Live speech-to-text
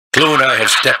Clue and I have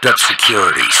stepped up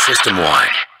security,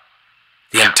 system-wide.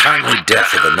 The untimely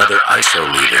death of another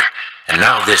ISO leader, and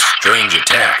now this strange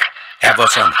attack, have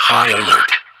us on high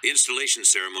alert. The installation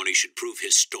ceremony should prove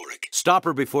historic. Stop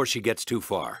her before she gets too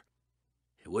far.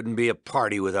 It wouldn't be a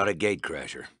party without a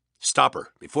gatecrasher. Stop her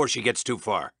before she gets too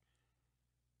far.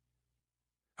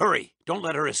 Hurry, don't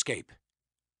let her escape.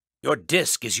 Your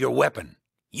disc is your weapon.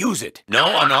 Use it.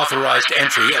 No unauthorized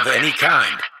entry of any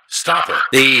kind. Stop her.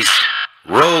 These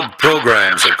rogue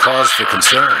programs are cause for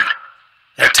concern.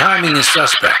 Their timing is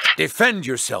suspect. Defend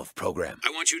yourself, program. I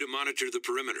want you to monitor the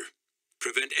perimeter.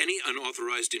 Prevent any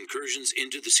unauthorized incursions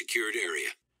into the secured area.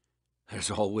 There's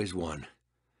always one.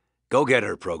 Go get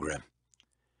her, program.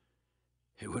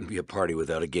 It wouldn't be a party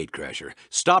without a gatecrasher.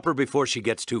 Stop her before she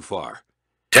gets too far.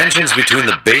 Tensions between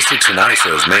the basics and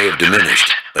ISOs may have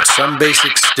diminished, but some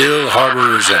basics still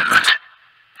harbor resentment.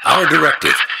 Our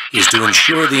directive is to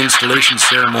ensure the installation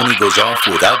ceremony goes off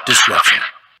without disruption.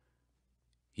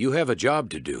 You have a job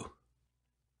to do.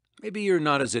 Maybe you're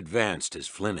not as advanced as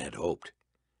Flynn had hoped.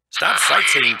 Stop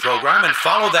sightseeing, program, and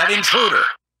follow that intruder.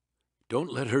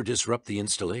 Don't let her disrupt the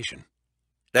installation.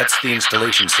 That's the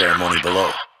installation ceremony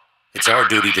below. It's our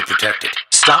duty to protect it.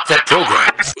 Stop that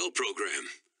program. Well, program.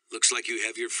 Looks like you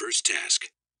have your first task.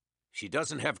 She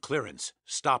doesn't have clearance.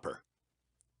 Stop her.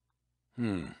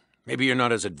 Maybe you're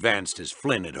not as advanced as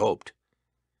Flynn had hoped.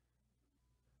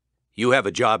 You have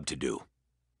a job to do.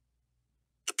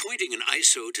 Appointing an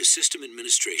ISO to system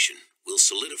administration will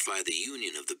solidify the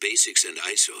union of the basics and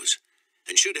ISOs,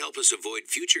 and should help us avoid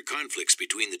future conflicts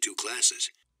between the two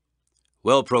classes.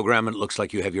 Well, program, it looks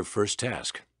like you have your first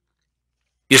task.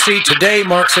 You see, today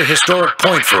marks a historic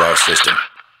point for our system.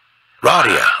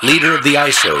 Radia, leader of the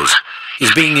ISOs,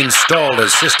 is being installed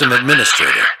as system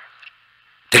administrator.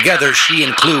 Together, she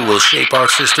and Clue will shape our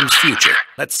system's future.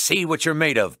 Let's see what you're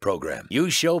made of, program. You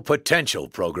show potential,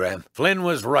 program. Flynn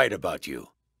was right about you.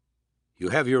 You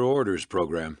have your orders,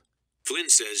 program. Flynn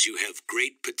says you have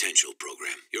great potential,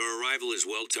 program. Your arrival is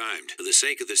well timed. For the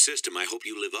sake of the system, I hope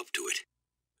you live up to it.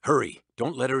 Hurry,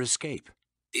 don't let her escape.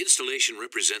 The installation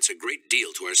represents a great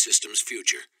deal to our system's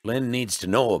future. Flynn needs to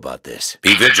know about this.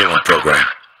 Be vigilant, program.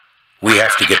 We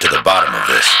have to get to the bottom of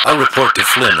this. I'll report to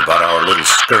Flynn about our little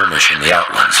skirmish in the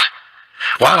Outlands.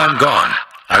 While I'm gone,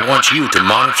 I want you to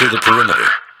monitor the perimeter.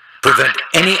 Prevent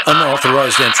any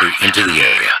unauthorized entry into the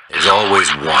area. There's always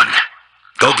one.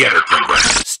 Go get her, program.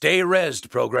 Stay rezzed,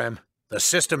 program. The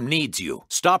system needs you.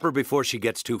 Stop her before she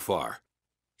gets too far.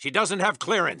 She doesn't have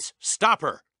clearance. Stop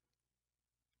her.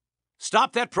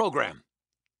 Stop that program.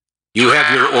 You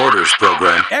have your orders,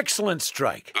 program. Excellent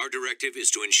strike. Our directive is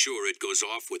to ensure it goes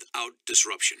off without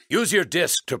disruption. Use your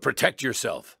disc to protect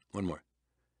yourself. One more.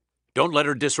 Don't let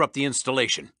her disrupt the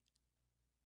installation.